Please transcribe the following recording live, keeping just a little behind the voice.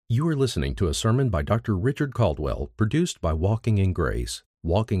You are listening to a sermon by Dr. Richard Caldwell, produced by Walking in Grace.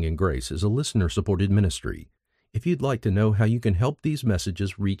 Walking in Grace is a listener-supported ministry. If you'd like to know how you can help these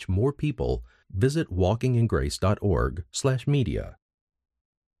messages reach more people, visit walkingingrace.org/media.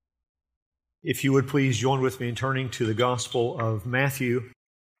 If you would please join with me in turning to the Gospel of Matthew.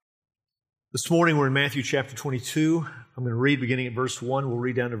 This morning we're in Matthew chapter 22. I'm going to read beginning at verse 1. We'll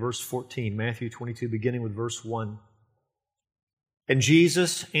read down to verse 14. Matthew 22, beginning with verse 1. And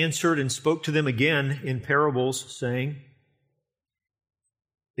Jesus answered and spoke to them again in parables, saying,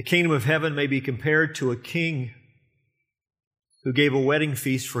 The kingdom of heaven may be compared to a king who gave a wedding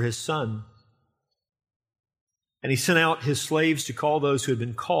feast for his son. And he sent out his slaves to call those who had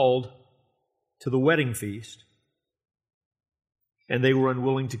been called to the wedding feast. And they were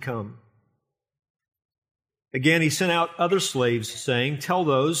unwilling to come. Again, he sent out other slaves, saying, Tell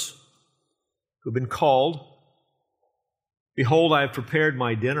those who have been called, Behold, I have prepared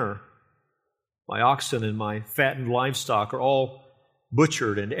my dinner. My oxen and my fattened livestock are all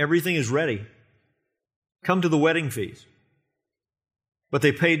butchered, and everything is ready. Come to the wedding feast. But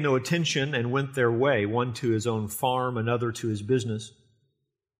they paid no attention and went their way, one to his own farm, another to his business.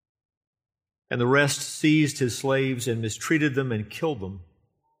 And the rest seized his slaves and mistreated them and killed them.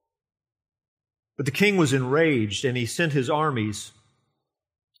 But the king was enraged, and he sent his armies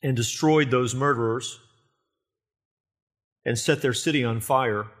and destroyed those murderers and set their city on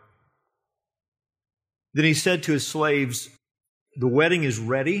fire. Then he said to his slaves, The wedding is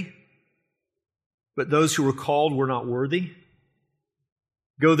ready, but those who were called were not worthy.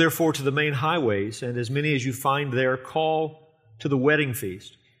 Go therefore to the main highways, and as many as you find there, call to the wedding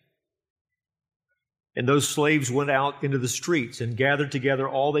feast. And those slaves went out into the streets and gathered together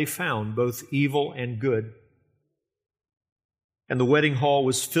all they found, both evil and good. And the wedding hall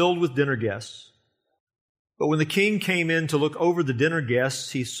was filled with dinner guests. But when the king came in to look over the dinner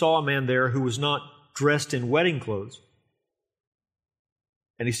guests, he saw a man there who was not dressed in wedding clothes.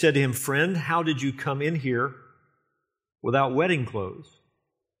 And he said to him, Friend, how did you come in here without wedding clothes?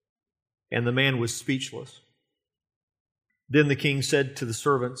 And the man was speechless. Then the king said to the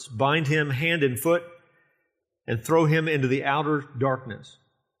servants, Bind him hand and foot and throw him into the outer darkness.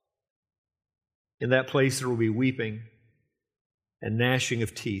 In that place there will be weeping and gnashing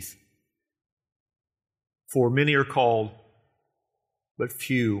of teeth. For many are called, but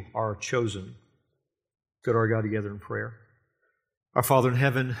few are chosen. Go to our God together in prayer. Our Father in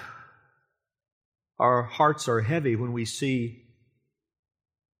heaven, our hearts are heavy when we see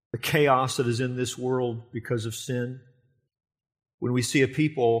the chaos that is in this world because of sin. When we see a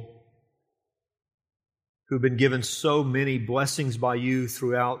people who've been given so many blessings by you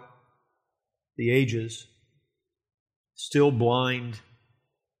throughout the ages, still blind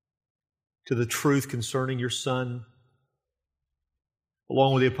to the truth concerning your Son.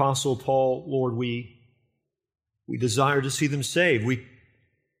 Along with the Apostle Paul, Lord, we desire to see them saved. We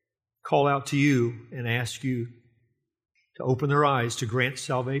call out to you and ask you to open their eyes to grant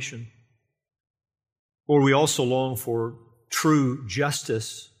salvation. Lord, we also long for true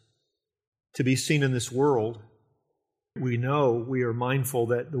justice to be seen in this world. We know, we are mindful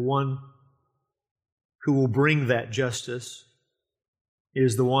that the one who will bring that justice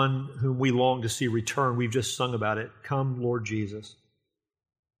is the one whom we long to see return. We've just sung about it. Come, Lord Jesus.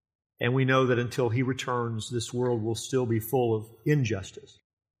 And we know that until He returns, this world will still be full of injustice.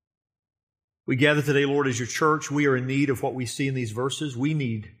 We gather today, Lord, as your church. We are in need of what we see in these verses. We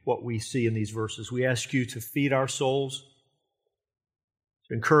need what we see in these verses. We ask you to feed our souls,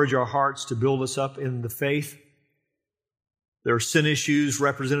 to encourage our hearts, to build us up in the faith. There are sin issues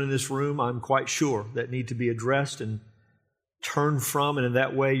represented in this room, I'm quite sure, that need to be addressed and turned from, and in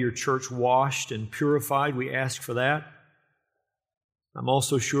that way your church washed and purified. We ask for that. I'm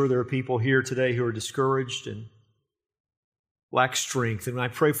also sure there are people here today who are discouraged and lack strength, and I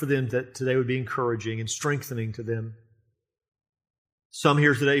pray for them that today would be encouraging and strengthening to them. Some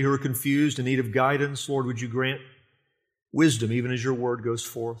here today who are confused, in need of guidance, Lord, would you grant wisdom even as your word goes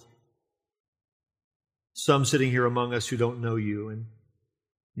forth. Some sitting here among us who don't know you and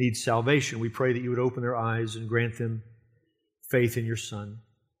need salvation, we pray that you would open their eyes and grant them faith in your Son.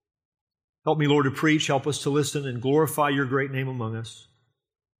 Help me, Lord, to preach. Help us to listen and glorify your great name among us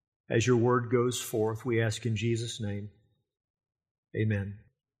as your word goes forth. We ask in Jesus' name. Amen.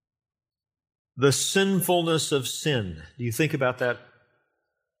 The sinfulness of sin. Do you think about that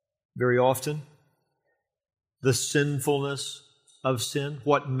very often? The sinfulness of sin.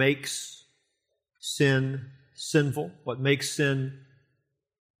 What makes sin sinful? What makes sin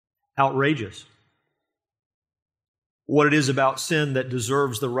outrageous? What it is about sin that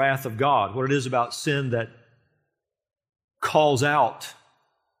deserves the wrath of God? What it is about sin that calls out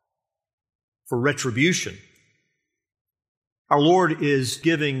for retribution. Our Lord is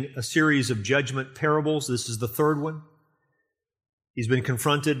giving a series of judgment parables. This is the third one. He's been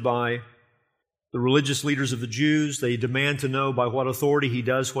confronted by the religious leaders of the Jews. They demand to know by what authority He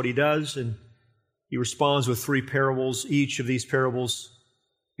does what He does, and He responds with three parables, each of these parables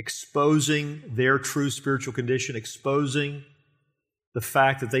exposing their true spiritual condition, exposing the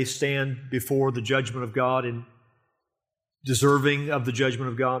fact that they stand before the judgment of God and deserving of the judgment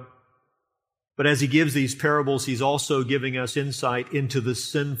of God. But as He gives these parables, He's also giving us insight into the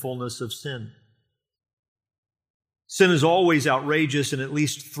sinfulness of sin. Sin is always outrageous in at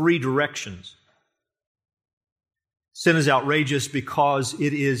least three directions. Sin is outrageous because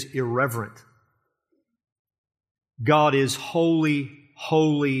it is irreverent. God is holy,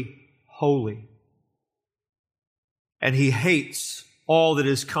 holy, holy. And He hates all that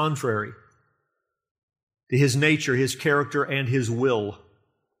is contrary to His nature, His character, and His will.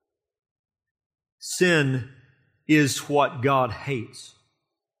 Sin is what God hates.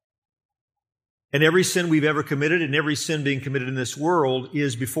 And every sin we've ever committed and every sin being committed in this world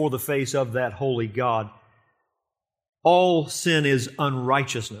is before the face of that holy God. All sin is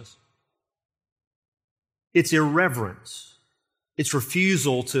unrighteousness. It's irreverence. It's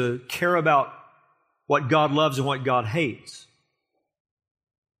refusal to care about what God loves and what God hates.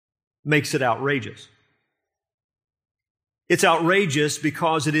 Makes it outrageous. It's outrageous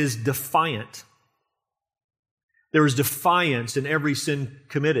because it is defiant. There is defiance in every sin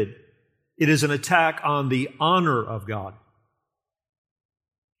committed. It is an attack on the honor of God.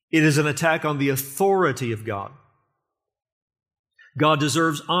 It is an attack on the authority of God. God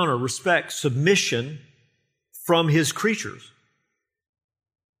deserves honor, respect, submission from His creatures.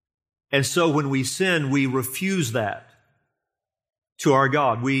 And so when we sin, we refuse that to our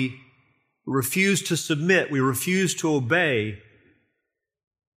God. We refuse to submit. We refuse to obey.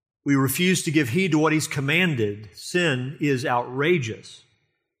 We refuse to give heed to what He's commanded. Sin is outrageous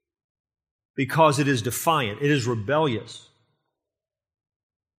because it is defiant. It is rebellious.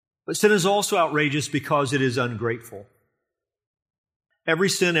 But sin is also outrageous because it is ungrateful. Every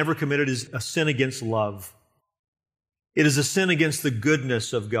sin ever committed is a sin against love. It is a sin against the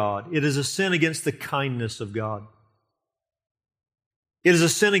goodness of God. It is a sin against the kindness of God. It is a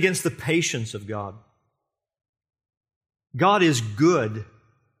sin against the patience of God. God is good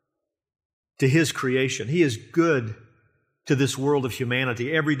to His creation. He is good to this world of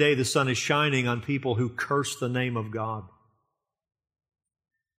humanity. Every day the sun is shining on people who curse the name of God.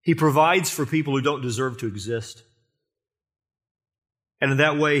 He provides for people who don't deserve to exist. And in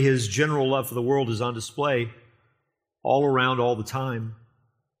that way, His general love for the world is on display all around all the time.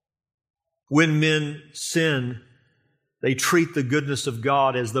 When men sin, they treat the goodness of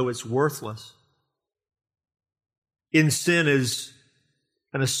God as though it's worthless. In sin is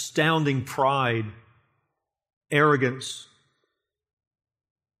an astounding pride, arrogance,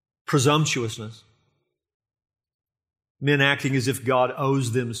 presumptuousness. Men acting as if God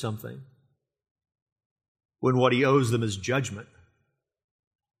owes them something, when what He owes them is judgment.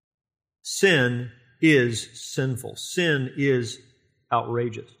 Sin is sinful. Sin is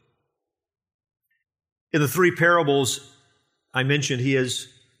outrageous. In the three parables I mentioned, He has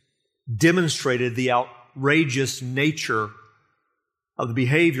demonstrated the outrageous nature of the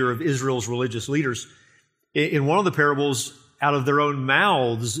behavior of Israel's religious leaders. In one of the parables, out of their own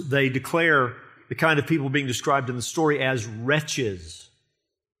mouths, they declare the kind of people being described in the story as wretches.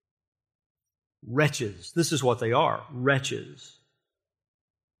 Wretches. This is what they are, wretches.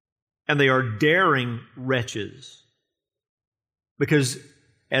 And they are daring wretches. Because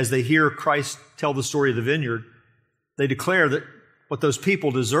as they hear Christ tell the story of the vineyard, they declare that what those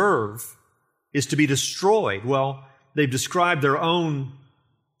people deserve is to be destroyed. Well, they've described their own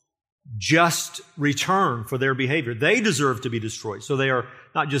just return for their behavior. They deserve to be destroyed. So they are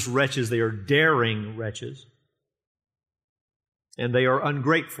not just wretches, they are daring wretches. And they are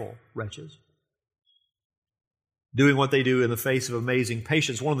ungrateful wretches, doing what they do in the face of amazing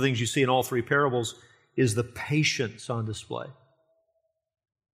patience. One of the things you see in all three parables is the patience on display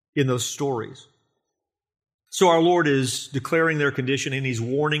in those stories. So our Lord is declaring their condition and He's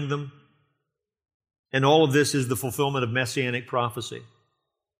warning them. And all of this is the fulfillment of messianic prophecy.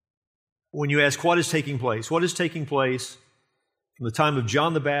 When you ask what is taking place, what is taking place from the time of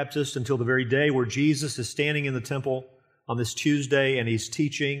John the Baptist until the very day where Jesus is standing in the temple on this Tuesday and He's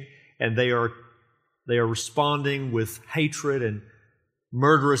teaching, and they are responding with hatred and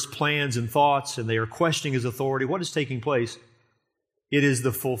murderous plans and thoughts, and they are questioning His authority. What is taking place? It is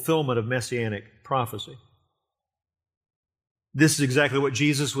the fulfillment of messianic prophecy. This is exactly what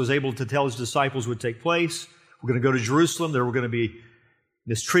Jesus was able to tell His disciples would take place. We're going to go to Jerusalem. There were going to be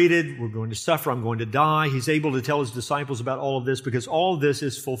mistreated, we're going to suffer, I'm going to die. He's able to tell his disciples about all of this because all of this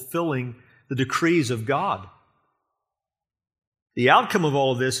is fulfilling the decrees of God. The outcome of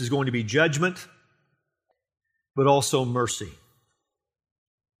all of this is going to be judgment, but also mercy.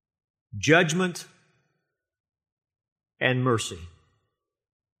 Judgment and mercy.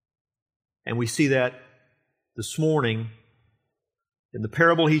 And we see that this morning in the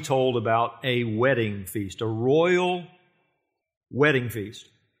parable he told about a wedding feast, a royal wedding feast.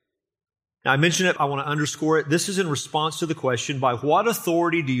 Now, I mentioned it, I want to underscore it. This is in response to the question, by what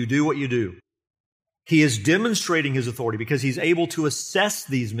authority do you do what you do? He is demonstrating his authority because he's able to assess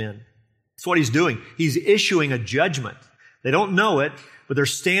these men. That's what he's doing. He's issuing a judgment. They don't know it, but they're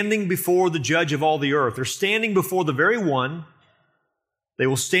standing before the judge of all the earth. They're standing before the very one they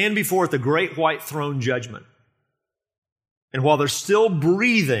will stand before at the great white throne judgment. And while they're still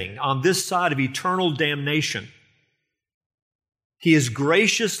breathing on this side of eternal damnation, he is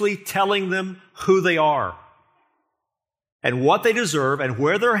graciously telling them who they are and what they deserve and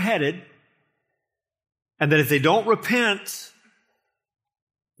where they're headed, and that if they don't repent,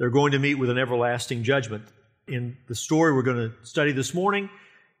 they're going to meet with an everlasting judgment. In the story we're going to study this morning,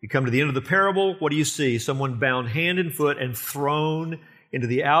 you come to the end of the parable, what do you see? Someone bound hand and foot and thrown into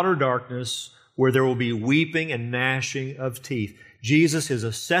the outer darkness where there will be weeping and gnashing of teeth. Jesus is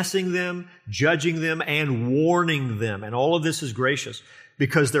assessing them, judging them, and warning them. And all of this is gracious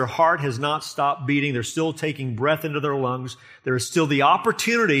because their heart has not stopped beating. They're still taking breath into their lungs. There is still the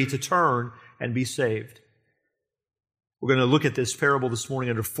opportunity to turn and be saved. We're going to look at this parable this morning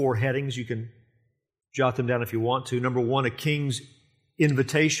under 4 headings. You can jot them down if you want to. Number 1, a king's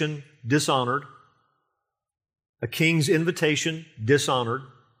invitation dishonored. A king's invitation dishonored.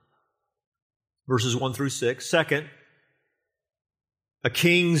 Verses 1 through 6. Second, a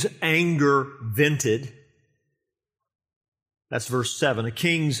king's anger vented. That's verse 7. A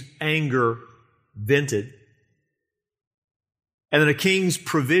king's anger vented. And then a king's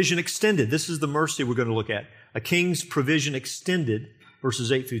provision extended. This is the mercy we're going to look at. A king's provision extended,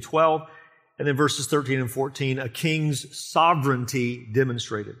 verses 8 through 12. And then verses 13 and 14, a king's sovereignty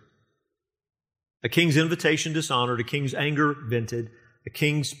demonstrated. A king's invitation dishonored, a king's anger vented, a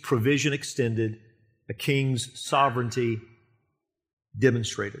king's provision extended, a king's sovereignty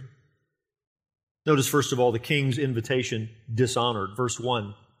demonstrated. Notice, first of all, the king's invitation dishonored. Verse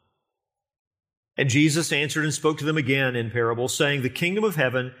 1. And Jesus answered and spoke to them again in parable, saying, the kingdom of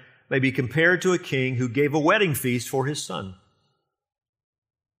heaven may be compared to a king who gave a wedding feast for his son.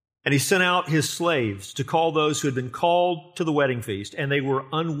 And he sent out his slaves to call those who had been called to the wedding feast, and they were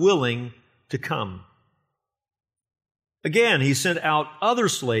unwilling to come. Again, he sent out other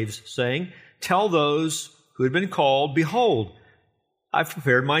slaves, saying, tell those who had been called, behold, I've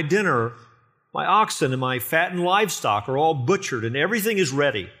prepared my dinner. My oxen and my fattened livestock are all butchered, and everything is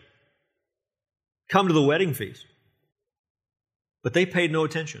ready. Come to the wedding feast. But they paid no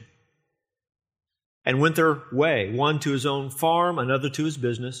attention and went their way, one to his own farm, another to his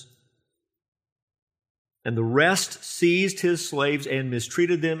business. And the rest seized his slaves and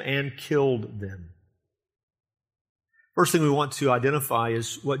mistreated them and killed them. First thing we want to identify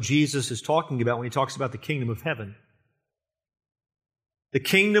is what Jesus is talking about when he talks about the kingdom of heaven. The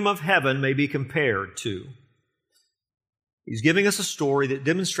kingdom of heaven may be compared to. He's giving us a story that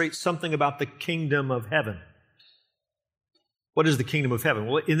demonstrates something about the kingdom of heaven. What is the kingdom of heaven?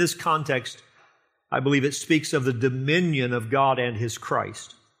 Well, in this context, I believe it speaks of the dominion of God and His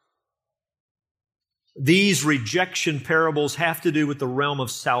Christ. These rejection parables have to do with the realm of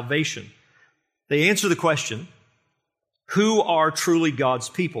salvation. They answer the question, who are truly God's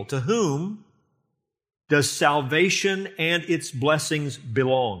people? To whom does salvation and its blessings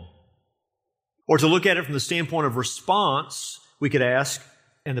belong? Or to look at it from the standpoint of response, we could ask,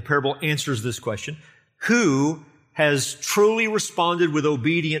 and the parable answers this question, who has truly responded with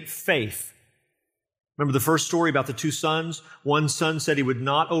obedient faith? Remember the first story about the 2 sons? One son said he would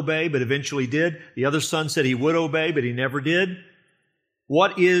not obey, but eventually did. The other son said he would obey, but he never did.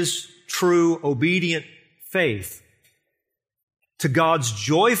 What is true obedient faith to God's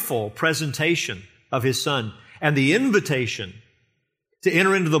joyful presentation of His Son and the invitation to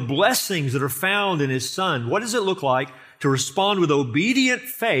enter into the blessings that are found in His Son? What does it look like to respond with obedient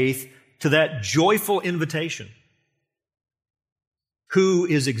faith to that joyful invitation? Who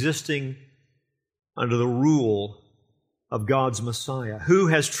is existing under the rule of God's Messiah? Who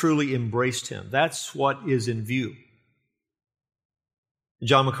has truly embraced Him? That's what is in view.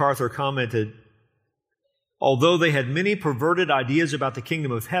 John MacArthur commented, although they had many perverted ideas about the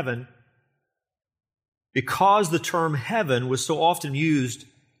kingdom of heaven, because the term heaven was so often used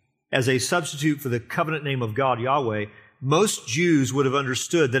as a substitute for the covenant name of God, Yahweh, most Jews would have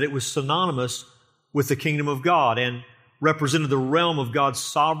understood that it was synonymous with the kingdom of God and represented the realm of God's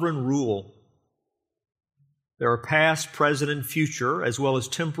sovereign rule. There are past, present, and future, as well as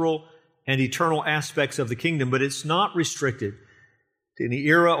temporal and eternal aspects of the kingdom, but it's not restricted to any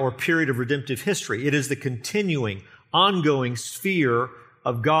era or period of redemptive history. It is the continuing, ongoing sphere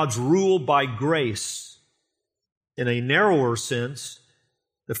of God's rule by grace. In a narrower sense,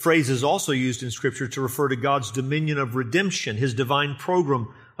 the phrase is also used in Scripture to refer to God's dominion of redemption, His divine program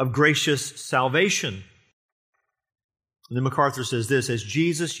of gracious salvation. And then MacArthur says this, as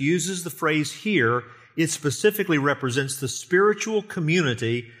Jesus uses the phrase here, it specifically represents the spiritual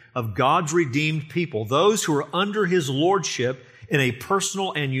community of God's redeemed people, those who are under His lordship in a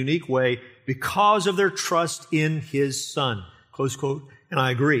personal and unique way because of their trust in His Son. Close quote. And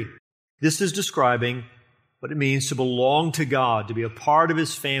I agree. This is describing what it means to belong to God, to be a part of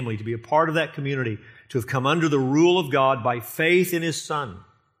His family, to be a part of that community, to have come under the rule of God by faith in His Son.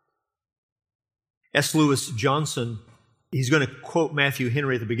 S. Lewis Johnson, he's going to quote Matthew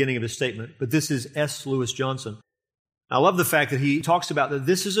Henry at the beginning of his statement, but this is S. Lewis Johnson. I love the fact that he talks about that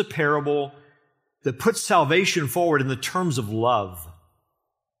this is a parable that puts salvation forward in the terms of love.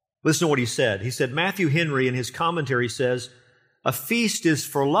 Listen to what he said. He said, Matthew Henry in his commentary says, a feast is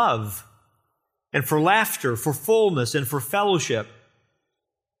for love and for laughter, for fullness and for fellowship.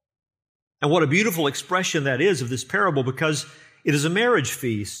 And what a beautiful expression that is of this parable, because it is a marriage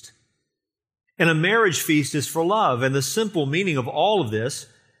feast. And a marriage feast is for love. And the simple meaning of all of this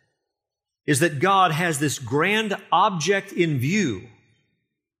is that God has this grand object in view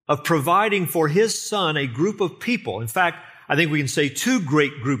of providing for His Son a group of people. In fact, I think we can say two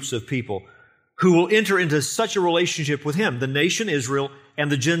great groups of people who will enter into such a relationship with Him, the nation Israel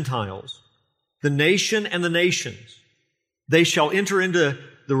and the Gentiles. The nation and the nations. They shall enter into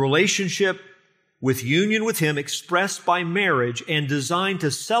the relationship with union with Him expressed by marriage and designed to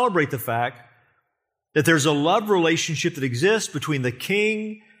celebrate the fact that there's a love relationship that exists between the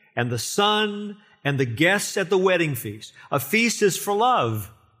King and the Son and the guests at the wedding feast. A feast is for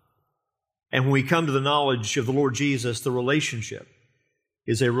love. And when we come to the knowledge of the Lord Jesus, the relationship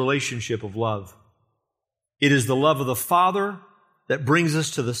is a relationship of love. It is the love of the Father that brings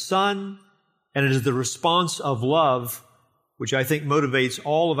us to the Son, and it is the response of love which I think motivates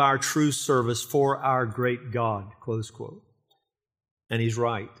all of our true service for our great God, close quote. And he's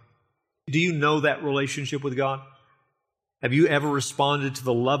right. Do you know that relationship with God? Have you ever responded to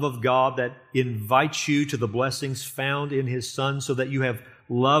the love of God that invites you to the blessings found in His Son, so that you have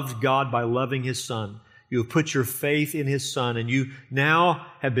loved God by loving His Son? You have put your faith in His Son, and you now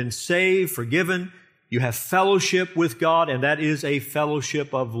have been saved, forgiven. You have fellowship with God, and that is a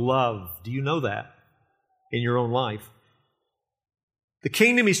fellowship of love. Do you know that in your own life? The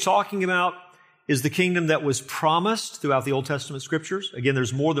kingdom he's talking about is the kingdom that was promised throughout the Old Testament Scriptures. Again,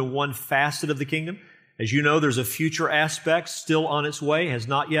 there's more than one facet of the kingdom. As you know, there's a future aspect still on its way, has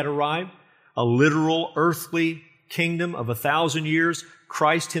not yet arrived. A literal earthly kingdom of 1,000 years.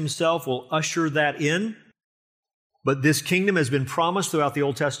 Christ Himself will usher that in. But this kingdom has been promised throughout the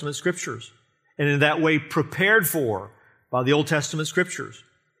Old Testament Scriptures, and in that way prepared for by the Old Testament Scriptures.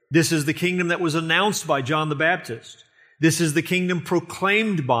 This is the kingdom that was announced by John the Baptist. This is the kingdom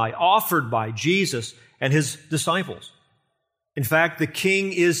proclaimed by, offered by Jesus and His disciples. In fact, the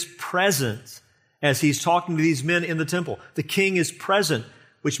King is present as He's talking to these men in the temple. The King is present,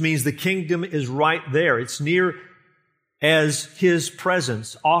 which means the kingdom is right there. It's near as His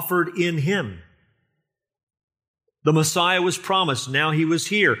presence offered in Him. The Messiah was promised. Now He was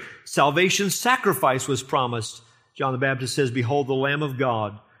here. Salvation sacrifice was promised. John the Baptist says, behold the Lamb of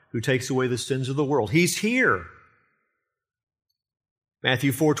God who takes away the sins of the world. He's here.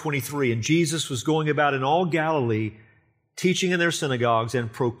 Matthew 4:23, and Jesus was going about in all Galilee, teaching in their synagogues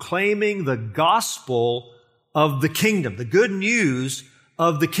and proclaiming the gospel of the kingdom, the good news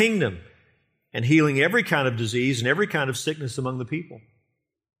of the kingdom, and healing every kind of disease and every kind of sickness among the people.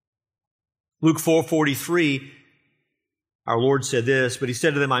 Luke 4:43, our Lord said this, but He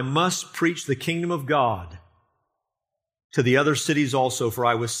said to them, I must preach the kingdom of God to the other cities also, for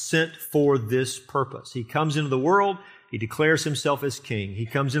I was sent for this purpose. He comes into the world, He declares Himself as King. He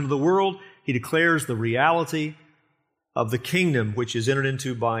comes into the world, He declares the reality of the kingdom which is entered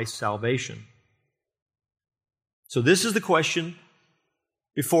into by salvation. So this is the question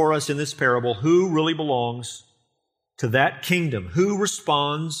before us in this parable. Who really belongs to that kingdom? Who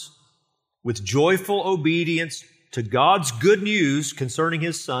responds with joyful obedience to God's good news concerning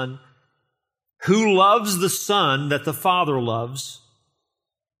His Son? Who loves the Son that the Father loves?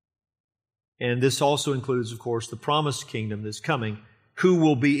 And this also includes, of course, the promised kingdom that's coming. who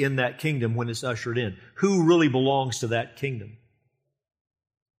will be in that kingdom when it's ushered in, who really belongs to that kingdom.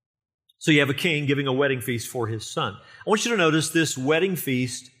 So you have a king giving a wedding feast for his son. I want you to notice this wedding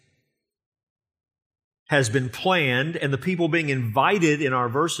feast has been planned, and the people being invited in our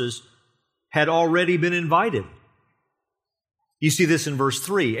verses had already been invited. You see this in verse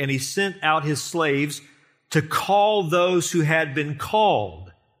 3. And he sent out his slaves to call those who had been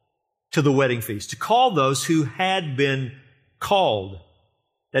called to the wedding feast, to call those who had been called.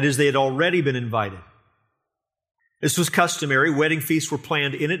 That is, they had already been invited. This was customary. Wedding feasts were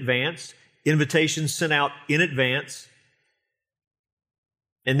planned in advance, invitations sent out in advance.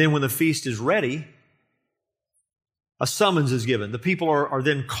 And then when the feast is ready, a summons is given. The people are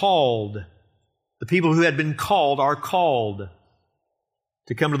then called. The people who had been called are called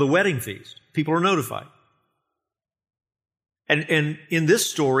to come to the wedding feast. People are notified. And in this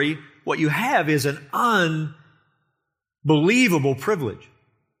story, what you have is an unbelievable privilege.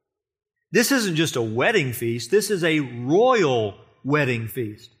 This isn't just a wedding feast. This is a royal wedding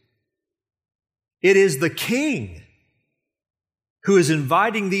feast. It is the king who is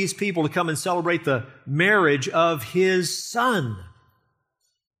inviting these people to come and celebrate the marriage of his son.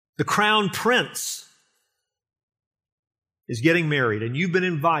 The crown prince is getting married, and you've been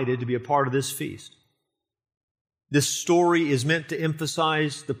invited to be a part of this feast. This story is meant to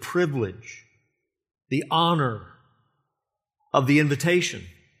emphasize the privilege, the honor of the invitation.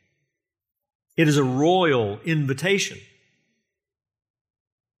 It is a royal invitation.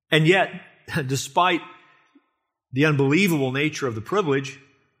 And yet, despite the unbelievable nature of the privilege,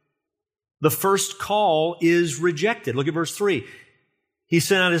 the first call is rejected. Look at verse 3. He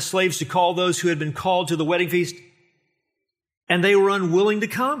sent out his slaves to call those who had been called to the wedding feast, and they were unwilling to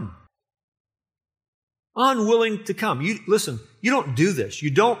come. Unwilling to come. Listen, you don't do this.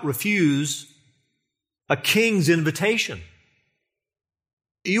 You don't refuse a king's invitation.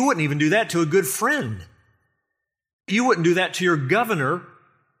 You wouldn't even do that to a good friend. You wouldn't do that to your governor.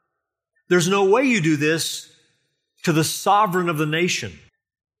 There's no way you do this to the sovereign of the nation.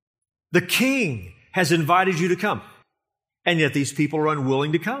 The king has invited you to come, and yet these people are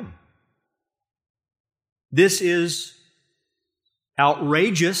unwilling to come. This is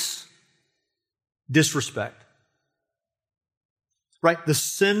outrageous disrespect. Right? The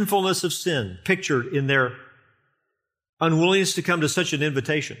sinfulness of sin pictured in their unwillingness to come to such an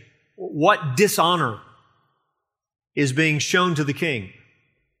invitation. What dishonor is being shown to the king?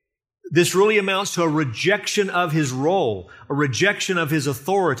 This really amounts to a rejection of his role, a rejection of his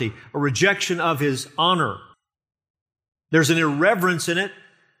authority, a rejection of his honor. There's an irreverence in it.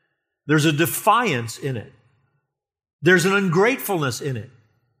 There's a defiance in it. There's an ungratefulness in it.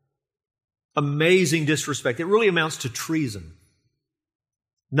 Amazing disrespect. It really amounts to treason.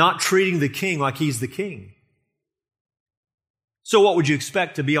 Not treating the king like he's the king. So what would you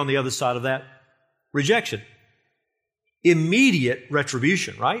expect to be on the other side of that? Rejection. Immediate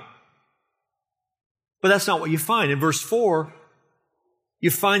retribution, right? But that's not what you find. In verse 4, you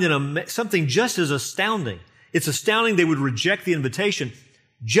find something just as astounding. It's astounding they would reject the invitation.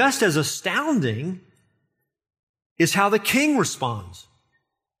 Just as astounding is how the king responds.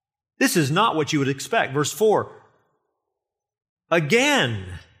 This is not what you would expect. Verse 4, again,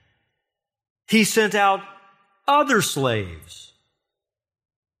 he sent out other slaves,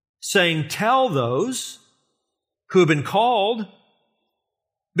 saying, tell those who have been called,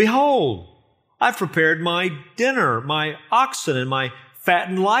 behold, I've prepared my dinner. My oxen and my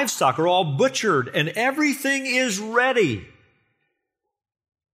fattened livestock are all butchered, and everything is ready.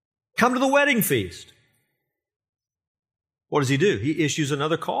 Come to the wedding feast. What does he do? He issues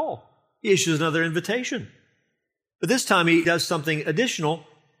another call. He issues another invitation. But this time he does something additional.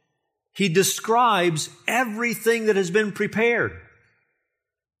 He describes everything that has been prepared.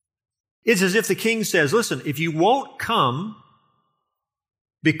 It's as if the king says, listen, if you won't come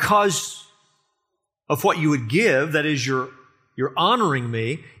because of what you would give, that is, you're honoring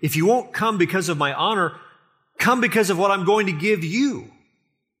me, if you won't come because of my honor, come because of what I'm going to give you.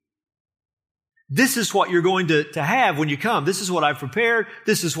 This is what you're going to have when you come. This is what I've prepared.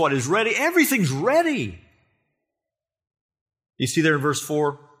 This is what is ready. Everything's ready. You see there in verse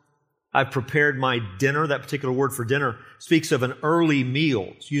 4, I've prepared my dinner. That particular word for dinner speaks of an early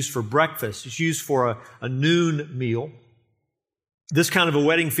meal. It's used for breakfast. It's used for a noon meal. This kind of a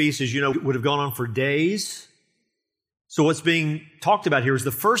wedding feast, as you know, would have gone on for days. So what's being talked about here is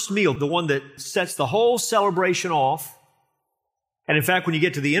the first meal, the one that sets the whole celebration off. And in fact, when you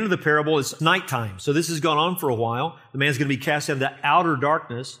get to the end of the parable, it's nighttime. So this has gone on for a while. The man's going to be cast into outer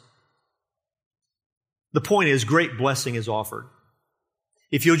darkness. The point is, great blessing is offered.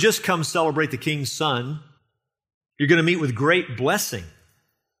 If you'll just come celebrate the king's son, You're going to meet with great blessing.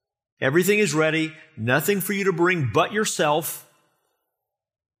 Everything is ready, nothing for you to bring but yourself.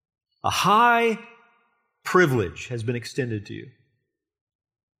 A high privilege has been extended to you.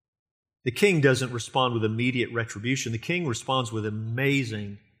 The king doesn't respond with immediate retribution. The king responds with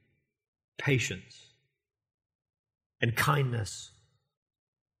amazing patience and kindness.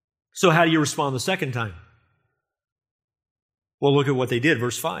 So how do you respond the second time? Well, look at what they did,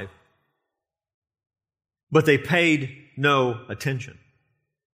 verse 5. But they paid no attention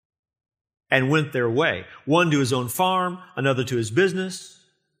and went their way, one to his own farm, another to his business.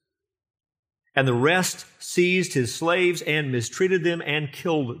 And the rest seized his slaves and mistreated them and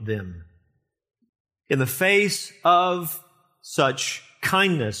killed them. In the face of such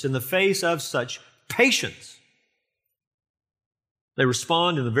kindness, in the face of such patience, they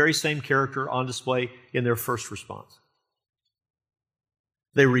respond in the very same character on display in their first response.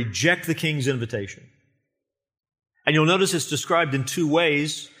 They reject the king's invitation. And you'll notice it's described in two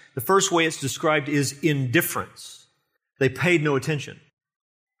ways. The first way it's described is indifference. They paid no attention.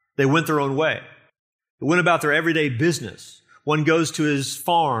 They went their own way. They went about their everyday business. One goes to his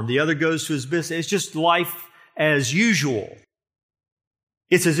farm, the other goes to his business. It's just life as usual.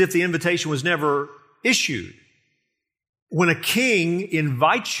 It's as if the invitation was never issued. When a king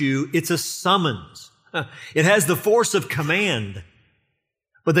invites you, it's a summons. It has the force of command.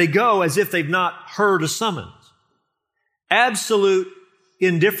 But they go as if they've not heard a summons. Absolute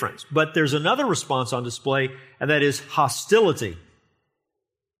indifference. But there's another response on display, and that is hostility.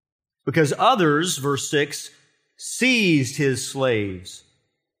 Because others, verse 6, seized his slaves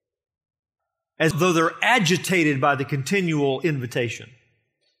as though they're agitated by the continual invitation,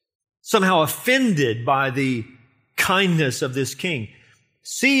 somehow offended by the kindness of this king,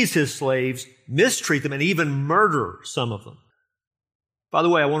 seize his slaves, mistreat them, and even murder some of them. By the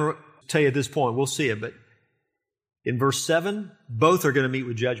way, I want to tell you at this point, we'll see it, but in verse 7, both are going to meet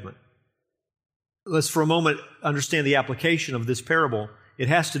with judgment. Let's for a moment understand the application of this parable. It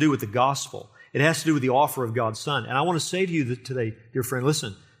has to do with the gospel. It has to do with the offer of God's Son. And I want to say to you today, dear friend,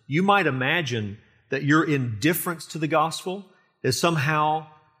 listen, you might imagine that your indifference to the gospel is somehow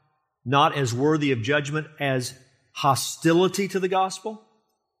not as worthy of judgment as hostility to the gospel.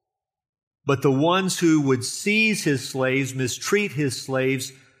 But the ones who would seize his slaves, mistreat his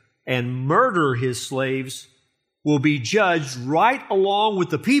slaves, and murder his slaves will be judged right along with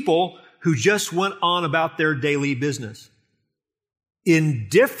the people who just went on about their daily business.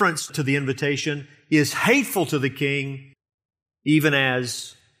 Indifference to the invitation is hateful to the king, even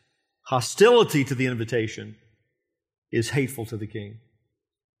as hostility to the invitation is hateful to the king.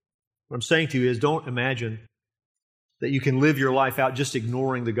 What I'm saying to you is, don't imagine that you can live your life out just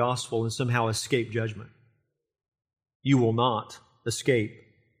ignoring the gospel and somehow escape judgment. You will not escape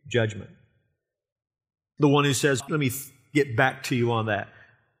judgment. The one who says, let me get back to you on that.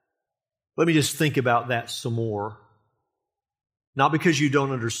 Let me just think about that some more. Not because you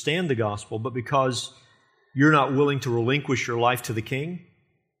don't understand the gospel, but because you're not willing to relinquish your life to the king.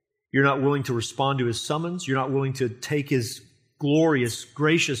 You're not willing to respond to his summons. You're not willing to take his glorious,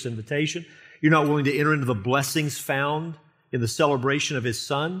 gracious invitation. You're not willing to enter into the blessings found in the celebration of his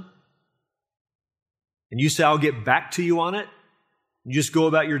Son. And you say, I'll get back to you on it. You just go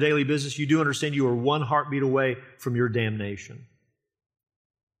about your daily business. You do understand you are one heartbeat away from your damnation.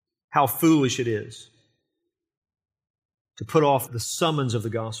 How foolish it is to put off the summons of the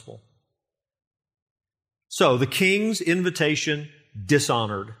gospel. So, the king's invitation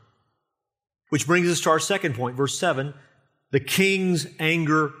dishonored. Which brings us to our second point, verse 7. The king's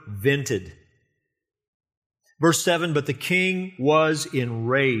anger vented. Verse 7, but the king was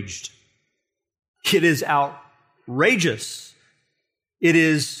enraged. It is outrageous. It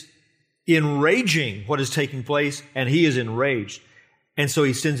is enraging what is taking place, and he is enraged. And so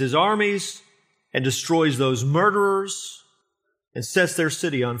he sends his armies and destroys those murderers and sets their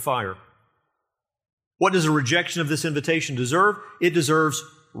city on fire. What does a rejection of this invitation deserve? It deserves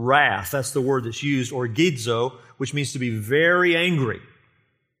wrath. That's the word that's used, or gidzo, which means to be very angry.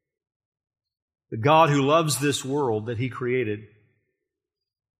 The God who loves this world that he created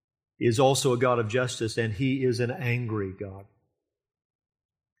is also a God of justice, and he is an angry God.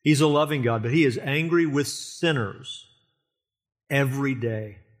 He's a loving God, but he is angry with sinners every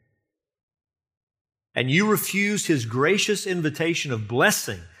day. And you refuse his gracious invitation of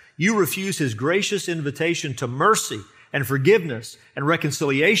blessing. You refuse his gracious invitation to mercy and forgiveness and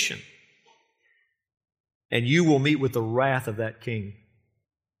reconciliation. And you will meet with the wrath of that king.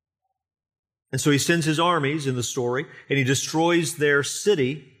 And so he sends his armies in the story, and he destroys their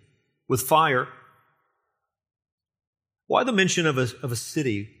city with fire. Why the mention of a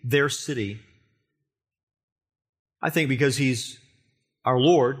city, their city? I think because He's our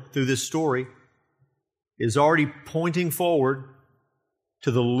Lord, through this story, is already pointing forward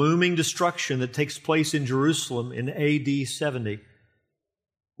to the looming destruction that takes place in Jerusalem in AD 70,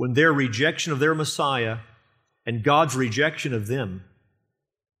 when their rejection of their Messiah and God's rejection of them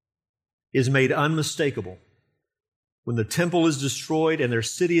is made unmistakable. When the temple is destroyed and their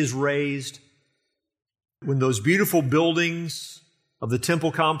city is razed, when those beautiful buildings of the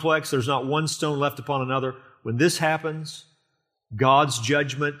temple complex, there's not one stone left upon another, when this happens, God's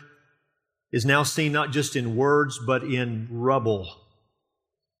judgment is now seen not just in words, but in rubble.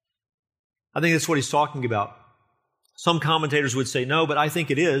 I think that's what he's talking about. Some commentators would say no, but I think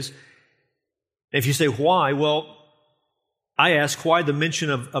it is. And if you say why, well, I ask why the mention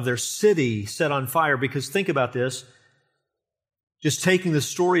of their city set on fire, because think about this. Just taking the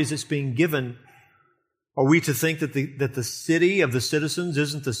story as it's being given, are we to think that the city of the citizens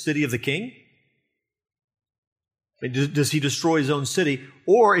isn't the city of the king? Does he destroy his own city?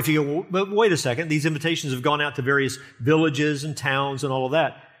 Or if you go, but wait a second, these invitations have gone out to various villages and towns and all of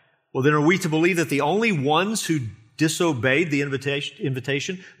that. Well, then are we to believe that the only ones who disobeyed the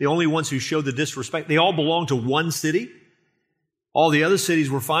invitation, the only ones who showed the disrespect, they all belong to one city? All the other cities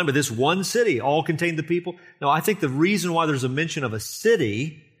were fine, but this one city all contained the people? No, I think the reason why there's a mention of a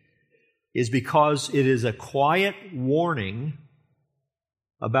city is because it is a quiet warning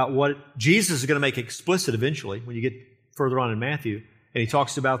about what Jesus is going to make explicit eventually when you get further on in Matthew, and he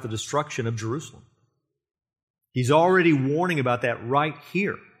talks about the destruction of Jerusalem. He's already warning about that right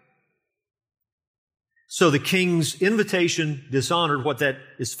here. So the king's invitation dishonored, what that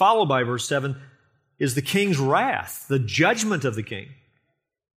is followed by, verse 7, is the king's wrath, the judgment of the king.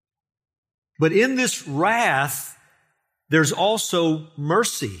 But in this wrath, there's also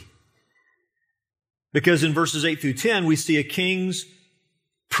mercy. Because in verses 8 through 10, we see a king's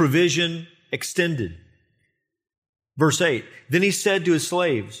provision extended. Verse 8, then he said to his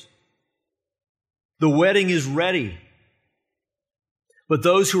slaves, the wedding is ready, but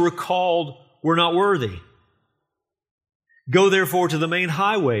those who were called were not worthy. Go therefore to the main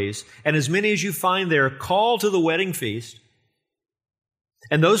highways, and as many as you find there, call to the wedding feast.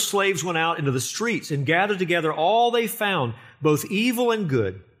 And those slaves went out into the streets and gathered together all they found, both evil and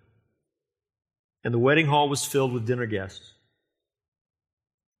good. And the wedding hall was filled with dinner guests.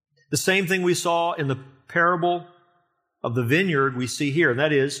 The same thing we saw in the parable of the vineyard we see here. And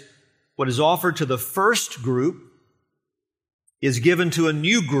that is, what is offered to the first group is given to a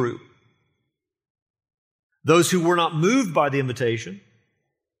new group. Those who were not moved by the invitation,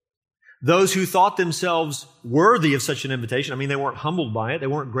 those who thought themselves worthy of such an invitation. I mean, they weren't humbled by it. They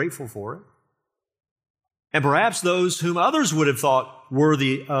weren't grateful for it. And perhaps those whom others would have thought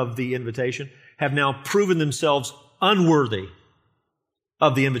worthy of the invitation have now proven themselves unworthy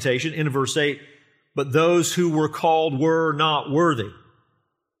of the invitation. In verse 8, but those who were called were not worthy.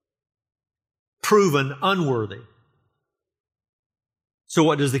 Proven unworthy. So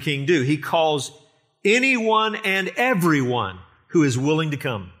what does the king do? He calls anyone and everyone who is willing to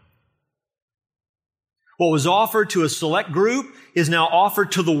come. What was offered to a select group is now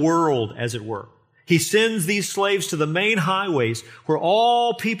offered to the world, as it were. He sends these slaves to the main highways where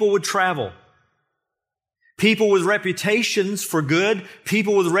all people would travel. People with reputations for good,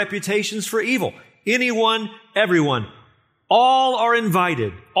 people with reputations for evil. Anyone, everyone. All are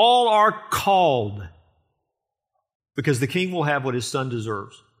invited. All are called. Because the king will have what his son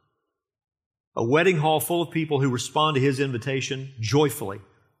deserves. A wedding hall full of people who respond to his invitation joyfully,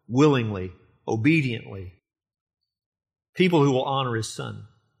 willingly, obediently. People who will honor his son.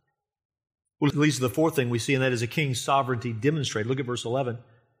 Well, it leads to the fourth thing we see, and that is a king's sovereignty demonstrated. Look at verse 11.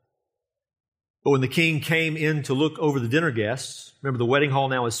 But when the king came in to look over the dinner guests, remember the wedding hall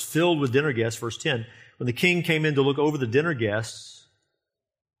now is filled with dinner guests, verse 10. When the king came in to look over the dinner guests,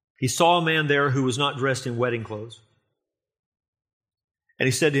 he saw a man there who was not dressed in wedding clothes. And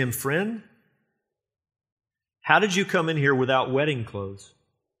he said to him, friend, how did you come in here without wedding clothes?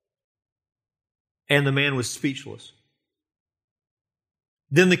 And the man was speechless.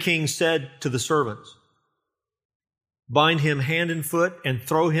 Then the king said to the servants, bind him hand and foot and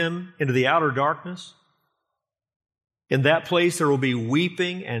throw him into the outer darkness. In that place there will be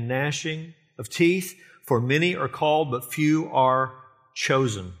weeping and gnashing of teeth, for many are called, but few are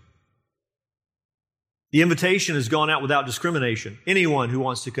chosen. The invitation has gone out without discrimination. Anyone who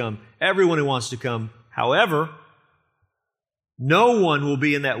wants to come, everyone who wants to come. However, no one will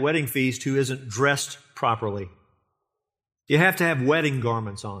be in that wedding feast who isn't dressed properly. You have to have wedding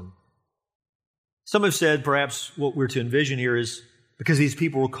garments on. Some have said perhaps what we're to envision here is because these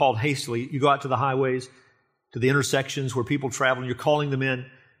people were called hastily, you go out to the highways, to the intersections where people travel, and you're calling them in.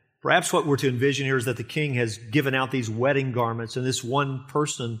 Perhaps what we're to envision here is that the king has given out these wedding garments, and this one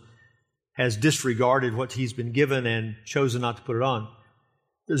person has disregarded what he's been given and chosen not to put it on.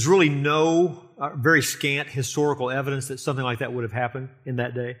 There's really no, very scant historical evidence that something like that would have happened in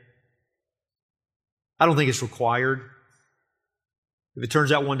that day. I don't think it's required. If it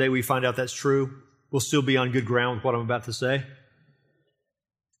turns out one day we find out that's true, we'll still be on good ground with what I'm about to say.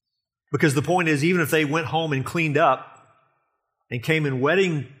 Because the point is, even if they went home and cleaned up and came in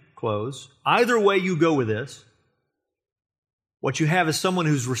wedding clothes, either way you go with this, what you have is someone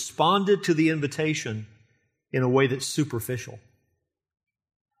who's responded to the invitation in a way that's superficial.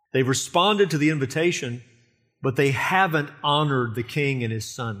 They've responded to the invitation, but they haven't honored the king and his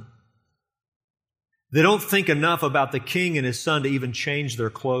son. They don't think enough about the king and his son to even change their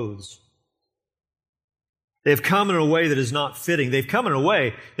clothes. They've come in a way that is not fitting. They've come in a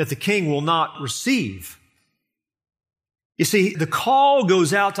way that the king will not receive. You see, the call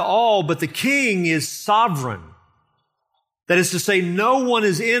goes out to all, but the king is sovereign. That is to say, no one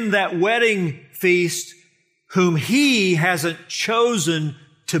is in that wedding feast whom he hasn't chosen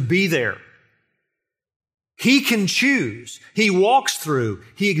to be there. He can choose. He walks through.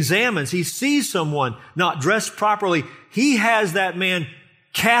 He examines. He sees someone not dressed properly. He has that man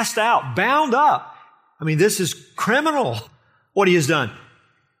cast out, bound up. I mean, this is criminal, what he has done.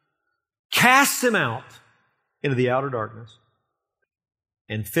 Casts him out into the outer darkness.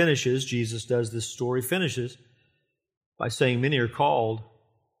 And finishes, Jesus does this story, finishes by saying many are called,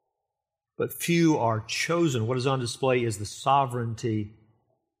 but few are chosen. What is on display is the sovereignty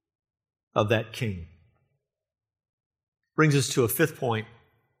of that king. Brings us to a fifth point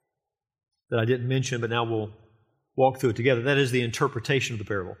that I didn't mention, but now we'll walk through it together. That is the interpretation of the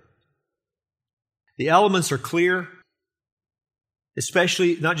parable. The elements are clear,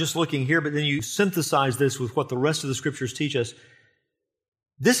 especially not just looking here, but then you synthesize this with what the rest of the Scriptures teach us.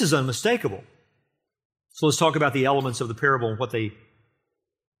 This is unmistakable. So let's talk about the elements of the parable and what they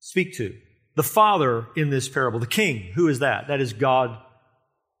speak to. The Father in this parable, the King, who is that? That is God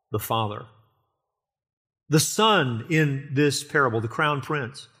the Father. The Son in this parable, the Crown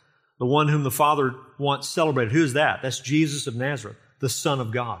Prince, the one whom the Father wants celebrated. Who is that? That's Jesus of Nazareth, the Son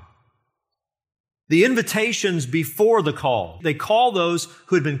of God. The invitations before the call. They call those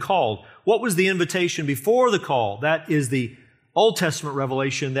who had been called. What was the invitation before the call? That is the Old Testament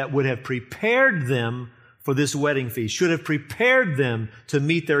revelation that would have prepared them for this wedding feast, should have prepared them to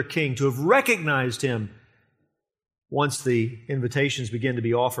meet their King, to have recognized Him once the invitations begin to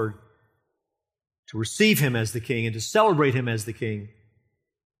be offered, to receive Him as the King and to celebrate Him as the King.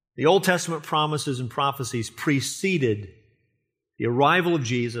 The Old Testament promises and prophecies preceded the arrival of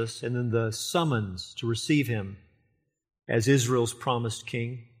Jesus and then the summons to receive Him as Israel's promised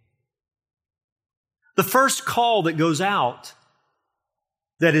King. The first call that goes out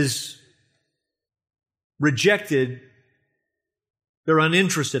that is rejected, they're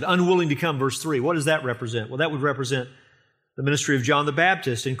uninterested, unwilling to come, verse 3. What does that represent? Well, that would represent the ministry of John the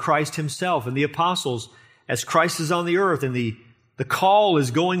Baptist and Christ Himself and the apostles as Christ is on the earth, and the call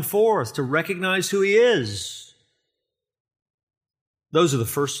is going forth to recognize who He is. Those are the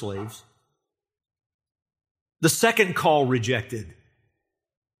first slaves. The second call rejected.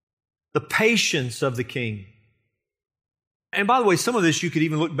 The patience of the King. And by the way, some of this you could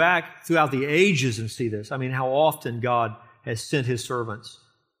even look back throughout the ages and see this. I mean, how often God has sent His servants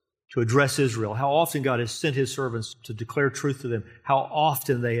to address Israel. How often God has sent His servants to declare truth to them. How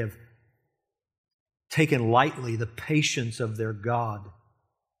often they have taken lightly the patience of their God.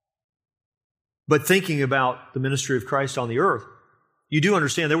 But thinking about the ministry of Christ on the earth, you do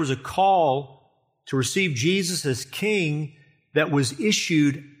understand there was a call to receive Jesus as King that was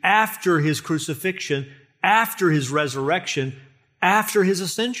issued after His crucifixion, after His resurrection, after His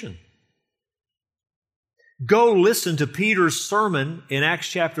ascension. Go listen to Peter's sermon in Acts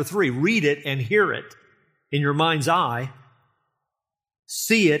chapter 3. Read it and hear it in your mind's eye.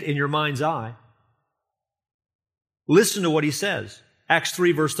 See it in your mind's eye. Listen to what he says. Acts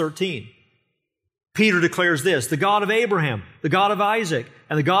 3 verse 13. Peter declares this: the God of Abraham, the God of Isaac,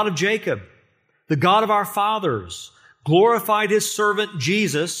 and the God of Jacob, the God of our fathers, glorified His servant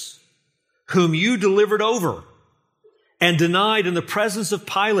Jesus, whom you delivered over and denied in the presence of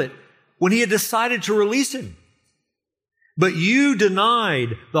Pilate when he had decided to release Him. But you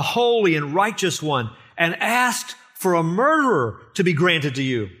denied the holy and righteous one and asked for a murderer to be granted to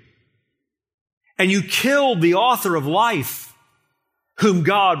you. And you killed the author of life, whom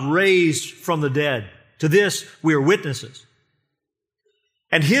God raised from the dead. To this we are witnesses.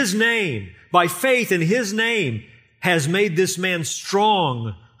 And His name, by faith in His name, has made this man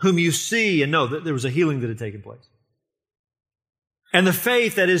strong, whom you see and know. That there was a healing that had taken place. And the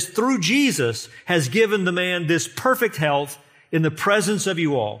faith that is through Jesus has given the man this perfect health in the presence of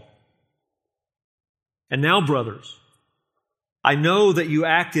you all. And now, brothers, I know that you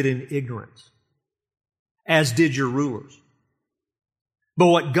acted in ignorance, as did your rulers. But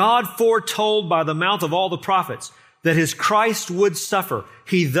what God foretold by the mouth of all the prophets, that his Christ would suffer,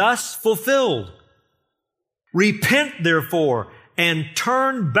 he thus fulfilled. Repent, therefore, and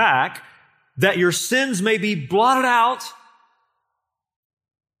turn back, that your sins may be blotted out,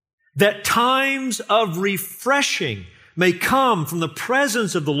 that times of refreshing may come from the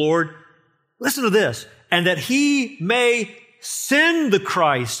presence of the Lord. Listen to this. And that he may send the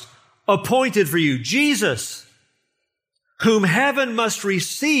Christ appointed for you, Jesus, whom heaven must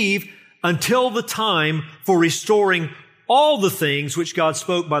receive until the time for restoring all the things which God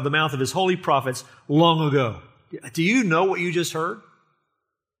spoke by the mouth of his holy prophets long ago. Do you know what you just heard?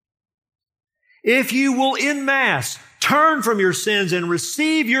 If you will en masse turn from your sins and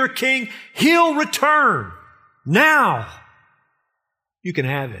receive your King, he'll return. Now you can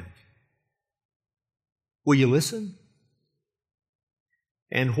have him. Will you listen?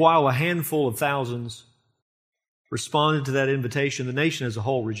 And while a handful of thousands responded to that invitation, the nation as a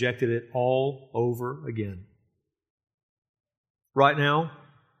whole rejected it all over again. Right now,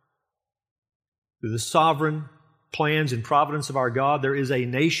 through the sovereign plans and providence of our God, there is a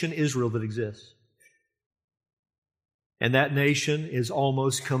nation, Israel, that exists. And that nation is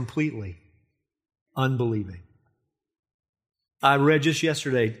almost completely unbelieving. I read just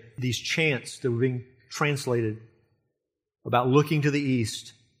yesterday these chants that were being translated about looking to the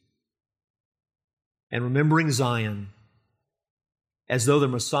east and remembering Zion as though the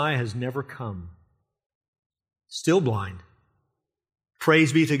Messiah has never come. Still blind.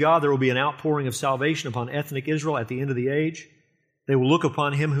 Praise be to God, there will be an outpouring of salvation upon ethnic Israel at the end of the age. They will look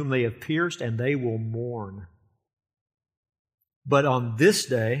upon him whom they have pierced, and they will mourn. But on this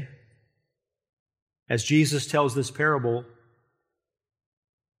day, as Jesus tells this parable,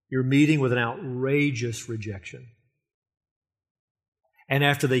 you're meeting with an outrageous rejection. And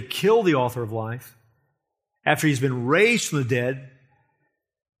after they kill the author of life, after he's been raised from the dead,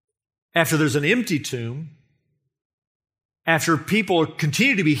 after there's an empty tomb, after people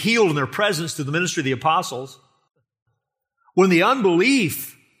continue to be healed in their presence through the ministry of the apostles, when the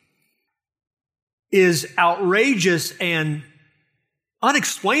unbelief is outrageous and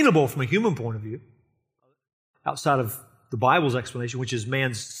unexplainable from a human point of view, outside of the Bible's explanation, which is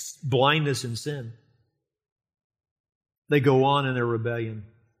man's blindness and sin, they go on in their rebellion.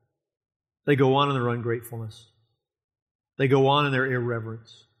 They go on in their ungratefulness. They go on in their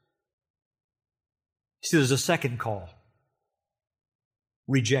irreverence. See, there's a second call.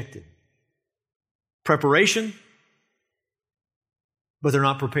 Rejected. Preparation, but they're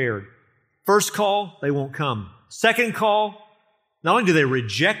not prepared. First call, they won't come. Second call, not only do they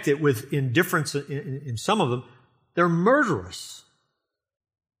reject it with indifference in some of them, they're murderous.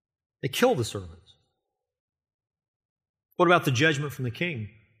 They kill the servants. What about the judgment from the king?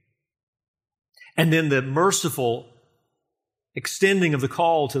 And then the merciful extending of the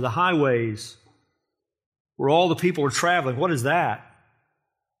call to the highways where all the people are traveling. What is that?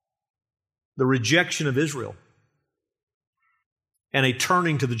 The rejection of Israel and a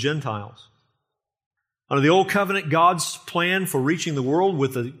turning to the Gentiles. Under the Old Covenant, God's plan for reaching the world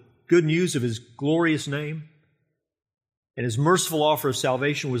with the good news of his glorious name and his merciful offer of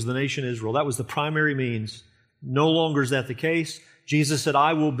salvation was the nation Israel. That was the primary means. No longer is that the case. Jesus said,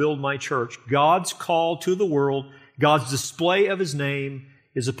 I will build my church. God's call to the world, God's display of his name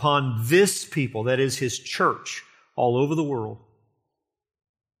is upon this people, that is his church, all over the world.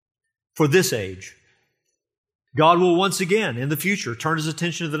 For this age, God will once again, in the future, turn his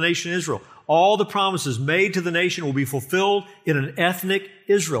attention to the nation Israel. All the promises made to the nation will be fulfilled in an ethnic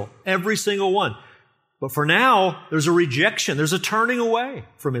Israel, every single one. But for now, there's a rejection. There's a turning away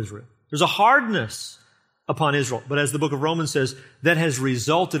from Israel. There's a hardness upon Israel. But as the book of Romans says, that has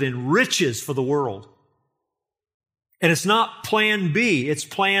resulted in riches for the world. And it's not plan B, it's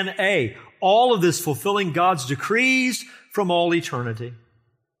plan A. All of this fulfilling God's decrees from all eternity.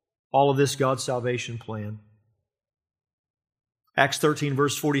 All of this God's salvation plan. Acts 13,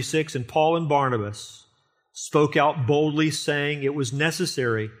 verse 46, and Paul and Barnabas spoke out boldly, saying it was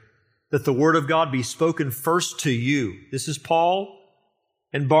necessary that the word of God be spoken first to you. This is Paul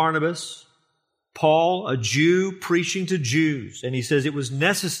and Barnabas. Paul, a Jew, preaching to Jews. And he says it was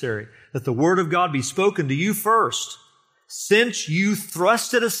necessary that the word of God be spoken to you first, since you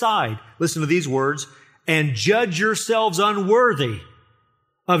thrust it aside, listen to these words, and judge yourselves unworthy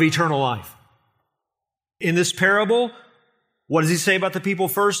of eternal life. In this parable, what does he say about the people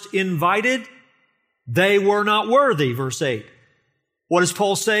first invited? They were not worthy, verse 8. What does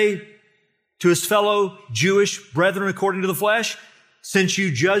Paul say to his fellow Jewish brethren according to the flesh? Since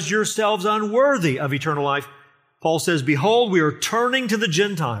you judge yourselves unworthy of eternal life, Paul says, behold, we are turning to the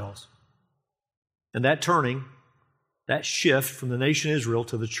Gentiles. And that turning, that shift from the nation Israel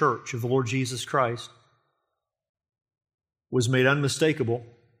to the church of the Lord Jesus Christ was made unmistakable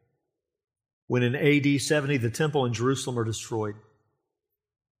when in AD 70 the temple in Jerusalem are destroyed.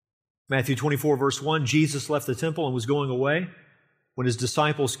 Matthew 24, verse 1, Jesus left the temple and was going away when his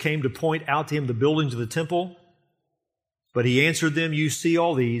disciples came to point out to him the buildings of the temple. But he answered them, you see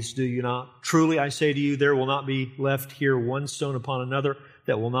all these, do you not? Truly I say to you, there will not be left here one stone upon another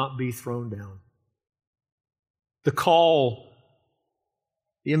that will not be thrown down. The call,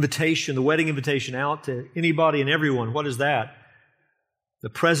 the invitation, the wedding invitation out to anybody and everyone, what is that? The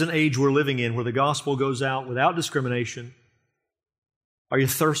present age we're living in, where the gospel goes out without discrimination. Are you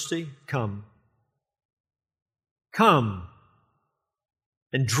thirsty? Come. Come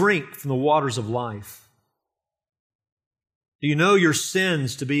and drink from the waters of life. Do you know your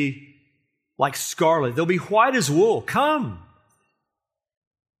sins to be like scarlet? They'll be white as wool. Come.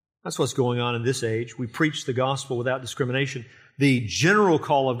 That's what's going on in this age. We preach the gospel without discrimination. The general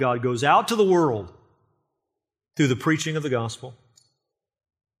call of God goes out to the world through the preaching of the gospel.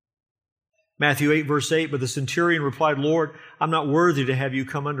 Matthew 8, verse 8, but the centurion replied, Lord, I'm not worthy to have you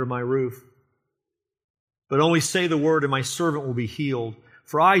come under my roof. But only say the word and my servant will be healed.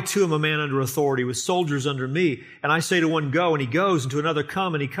 For I too am a man under authority with soldiers under me. And I say to one, go, and he goes, and to another,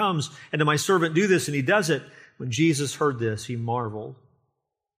 come, and he comes. And to my servant, do this, and he does it. When Jesus heard this, he marveled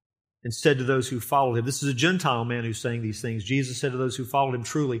and said to those who followed him, this is a Gentile man who's saying these things. Jesus said to those who followed him,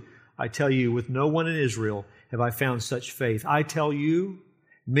 truly, I tell you, with no one in Israel have I found such faith. I tell you,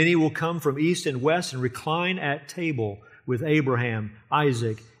 many will come from east and west and recline at table with Abraham,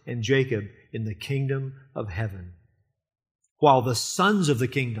 Isaac, and Jacob in the kingdom of heaven, while the sons of the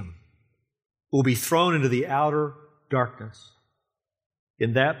kingdom will be thrown into the outer darkness.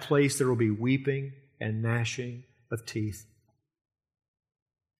 In that place there will be weeping and gnashing of teeth,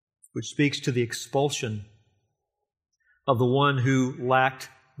 which speaks to the expulsion of the one who lacked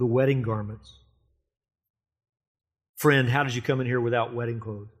the wedding garments. Friend, how did you come in here without wedding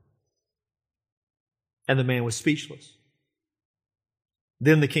clothes? And the man was speechless.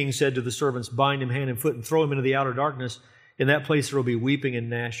 Then the king said to the servants, bind him hand and foot and throw him into the outer darkness. In that place there will be weeping and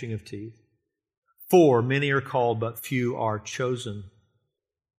gnashing of teeth. For many are called, but few are chosen.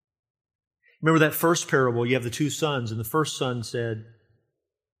 Remember that first parable, you have the two sons, and the first son said,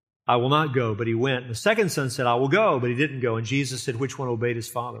 I will not go, but he went. And the second son said, I will go, but he didn't go. And Jesus said, which one obeyed his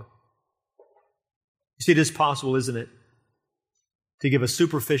father? You see, it is possible, isn't it, to give a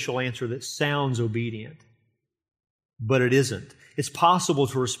superficial answer that sounds obedient, but it isn't. It's possible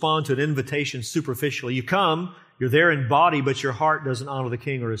to respond to an invitation superficially. You come, you're there in body, but your heart doesn't honor the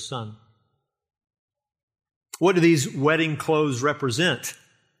king or his son. What do these wedding clothes represent?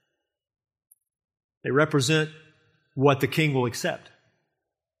 They represent what the king will accept.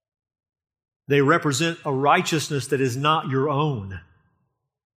 They represent a righteousness that is not your own.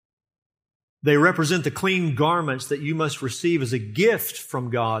 They represent the clean garments that you must receive as a gift from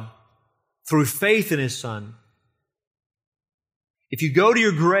God through faith in His Son. If you go to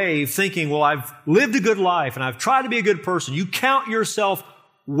your grave thinking, well, I've lived a good life and I've tried to be a good person, you count yourself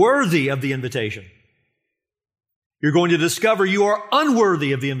worthy of the invitation. You're going to discover you are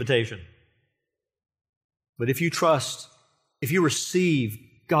unworthy of the invitation. But if you trust, if you receive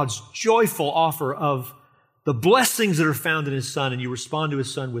God's joyful offer of the blessings that are found in His Son and you respond to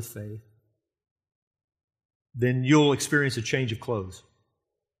His Son with faith, then you'll experience a change of clothes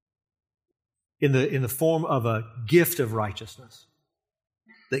in the form of a gift of righteousness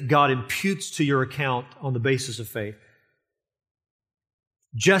that God imputes to your account on the basis of faith.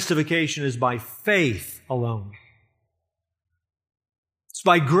 Justification is by faith alone. It's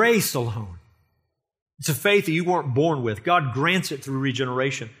by grace alone. It's a faith that you weren't born with. God grants it through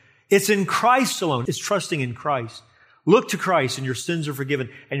regeneration. It's in Christ alone. It's trusting in Christ. Look to Christ and your sins are forgiven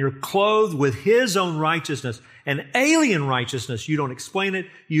and you're clothed with His own righteousness, an alien righteousness. You don't explain it.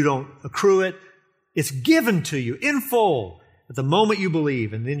 You don't accrue it. It's given to you in full at the moment you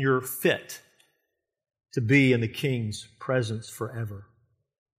believe, and then you're fit to be in the King's presence forever.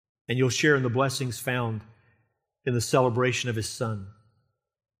 And you'll share in the blessings found in the celebration of His Son.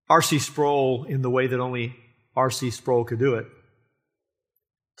 R.C. Sproul, in the way that only R.C. Sproul could do it,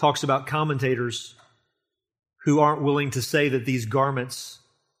 talks about commentators who aren't willing to say that these garments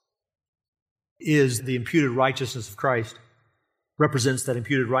is the imputed righteousness of Christ, represents that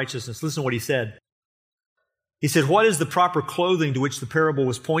imputed righteousness. Listen to what he said. He said, what is the proper clothing to which the parable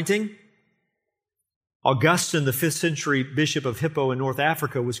was pointing? Augustine, the 5th century bishop of Hippo in North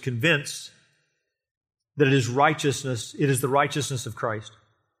Africa, was convinced that it is the righteousness of Christ.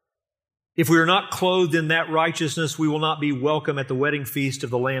 If we are not clothed in that righteousness, we will not be welcome at the wedding feast of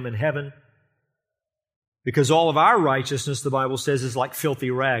the Lamb in heaven, because all of our righteousness, the Bible says, is like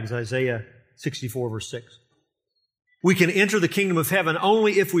filthy rags, Isaiah 64, verse 6. We can enter the kingdom of heaven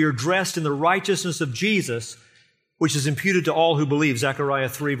only if we are dressed in the righteousness of Jesus, which is imputed to all who believe, Zechariah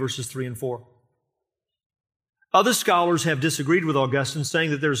 3, verses 3 and 4. Other scholars have disagreed with Augustine,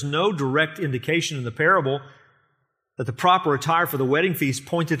 saying that there's no direct indication in the parable that the proper attire for the wedding feast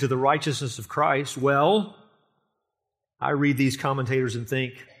pointed to the righteousness of Christ. Well, I read these commentators and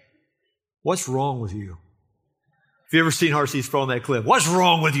think, what's wrong with you? Have you ever seen R.C. Sproul on that clip? What's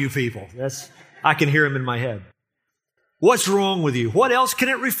wrong with you people? I can hear him in my head. What's wrong with you? What else can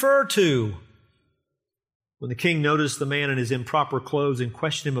it refer to? When the king noticed the man in his improper clothes and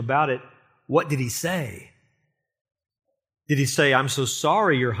questioned him about it, what did he say? Did he say, I'm so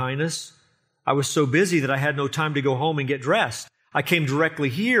sorry, Your Highness. I was so busy that I had no time to go home and get dressed. I came directly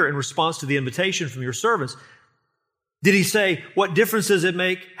here in response to the invitation from your servants. Did he say, what difference does it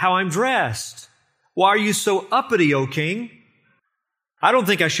make how I'm dressed? Why are you so uppity, O king? I don't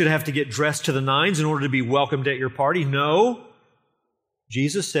think I should have to get dressed to the nines in order to be welcomed at your party. No.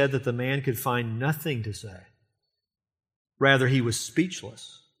 Jesus said that the man could find nothing to say. Rather, he was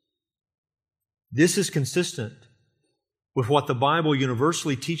speechless. This is consistent with what the Bible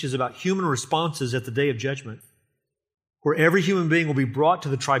universally teaches about human responses at the day of judgment, where every human being will be brought to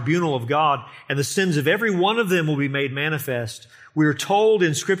the tribunal of God and the sins of every one of them will be made manifest. We are told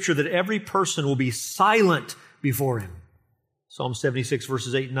in Scripture that every person will be silent before Him. Psalm 76,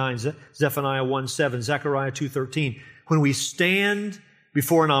 verses 8 and 9, Zephaniah 1, 7, Zechariah 2, 13. When we stand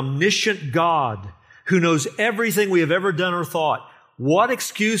before an omniscient God who knows everything we have ever done or thought, what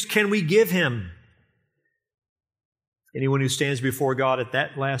excuse can we give Him? Anyone who stands before God at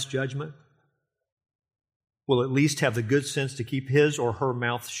that last judgment will at least have the good sense to keep his or her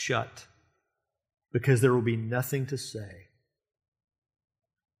mouth shut, because there will be nothing to say.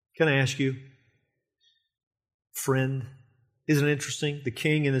 Can I ask you, friend, isn't it interesting? The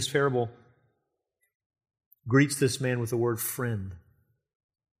king in this parable greets this man with the word friend.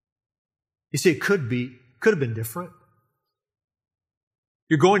 You see, it could have been different.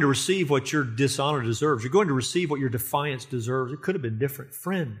 You're going to receive what your dishonor deserves. You're going to receive what your defiance deserves. It could have been different.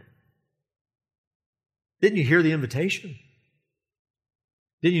 Friend, didn't you hear the invitation?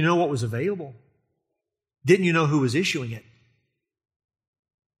 Didn't you know what was available? Didn't you know who was issuing it?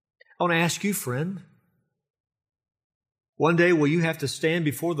 I want to ask you, friend, one day will you have to stand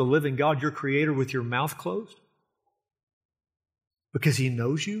before the living God, your Creator, with your mouth closed? Because He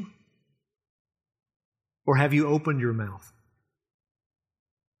knows you? Or have you opened your mouth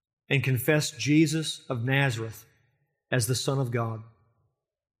and confessed Jesus of Nazareth as the Son of God,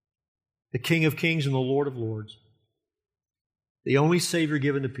 the King of Kings and the Lord of Lords, the only Savior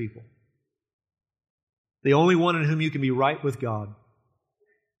given to people, the only one in whom you can be right with God,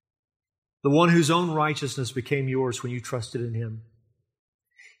 the one whose own righteousness became yours when you trusted in Him?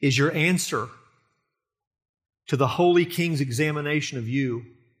 Is your answer to the Holy King's examination of you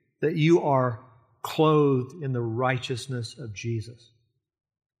that you are clothed in the righteousness of Jesus,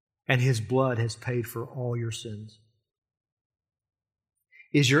 and His blood has paid for all your sins?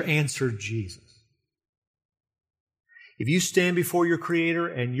 Is your answer Jesus? If you stand before your Creator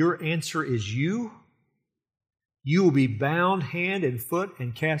and your answer is you will be bound hand and foot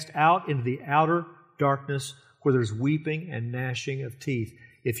and cast out into the outer darkness where there's weeping and gnashing of teeth.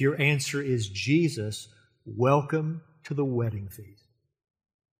 If your answer is Jesus, welcome to the wedding feast,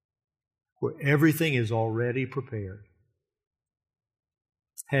 where everything is already prepared.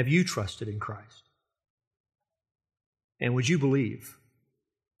 Have you trusted in Christ? And would you believe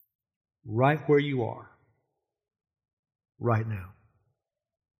right where you are, right now?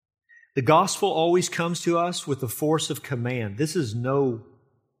 The gospel always comes to us with the force of command. This is no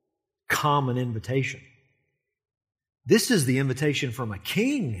common invitation. This is the invitation from a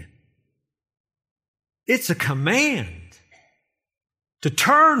king. It's a command to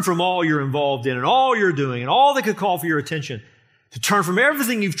turn from all you're involved in and all you're doing and all that could call for your attention, to turn from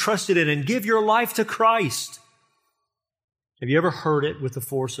everything you've trusted in and give your life to Christ. Have you ever heard it with the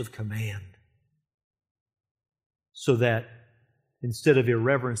force of command? So that instead of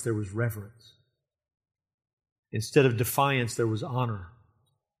irreverence, there was reverence. Instead of defiance, there was honor.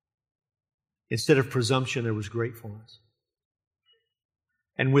 Instead of presumption, there was gratefulness.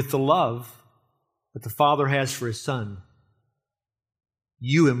 And with the love that the Father has for His Son,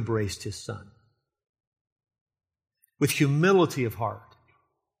 you embraced His Son. With humility of heart,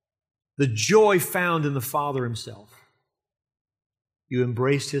 the joy found in the Father Himself. You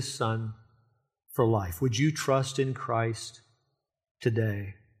embraced His Son for life. Would you trust in Christ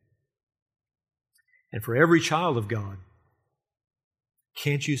today? And for every child of God,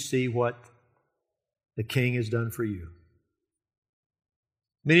 can't you see what the King has done for you?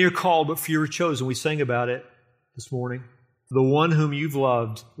 Many are called, but few are chosen. We sang about it this morning. The one whom you've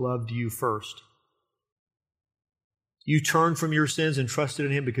loved you first. You turned from your sins and trusted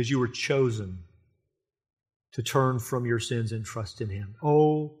in Him because you were chosen to turn from your sins and trust in Him.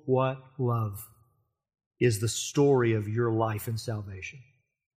 Oh, what love is the story of your life and salvation.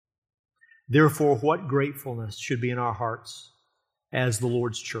 Therefore, what gratefulness should be in our hearts as the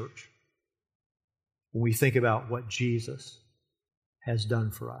Lord's church when we think about what Jesus has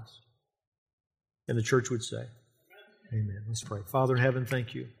done for us. And the church would say, amen. Let's pray. Father in heaven,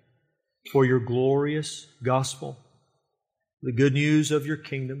 thank you for your glorious gospel, the good news of your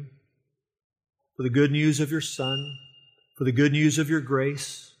kingdom, for the good news of your Son, for the good news of your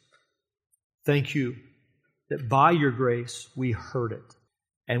grace. Thank you that by your grace we heard it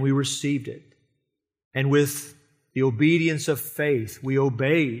and we received it. And with the obedience of faith, we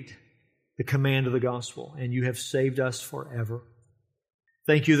obeyed the command of the gospel, and you have saved us forever.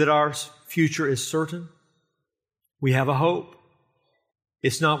 Thank you that our future is certain. We have a hope.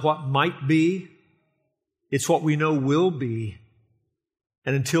 It's not what might be, it's what we know will be.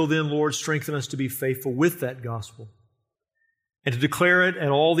 And until then, Lord, strengthen us to be faithful with that gospel and to declare it at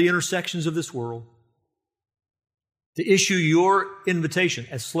all the intersections of this world, to issue your invitation.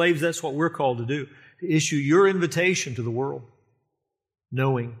 As slaves, that's what we're called to do, to issue your invitation to the world,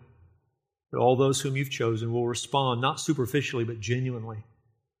 knowing that all those whom you've chosen will respond, not superficially, but genuinely.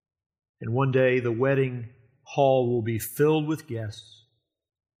 And one day the wedding hall will be filled with guests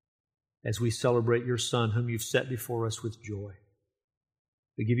as we celebrate your Son, whom you've set before us with joy.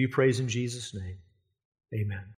 We give you praise in Jesus' name. Amen.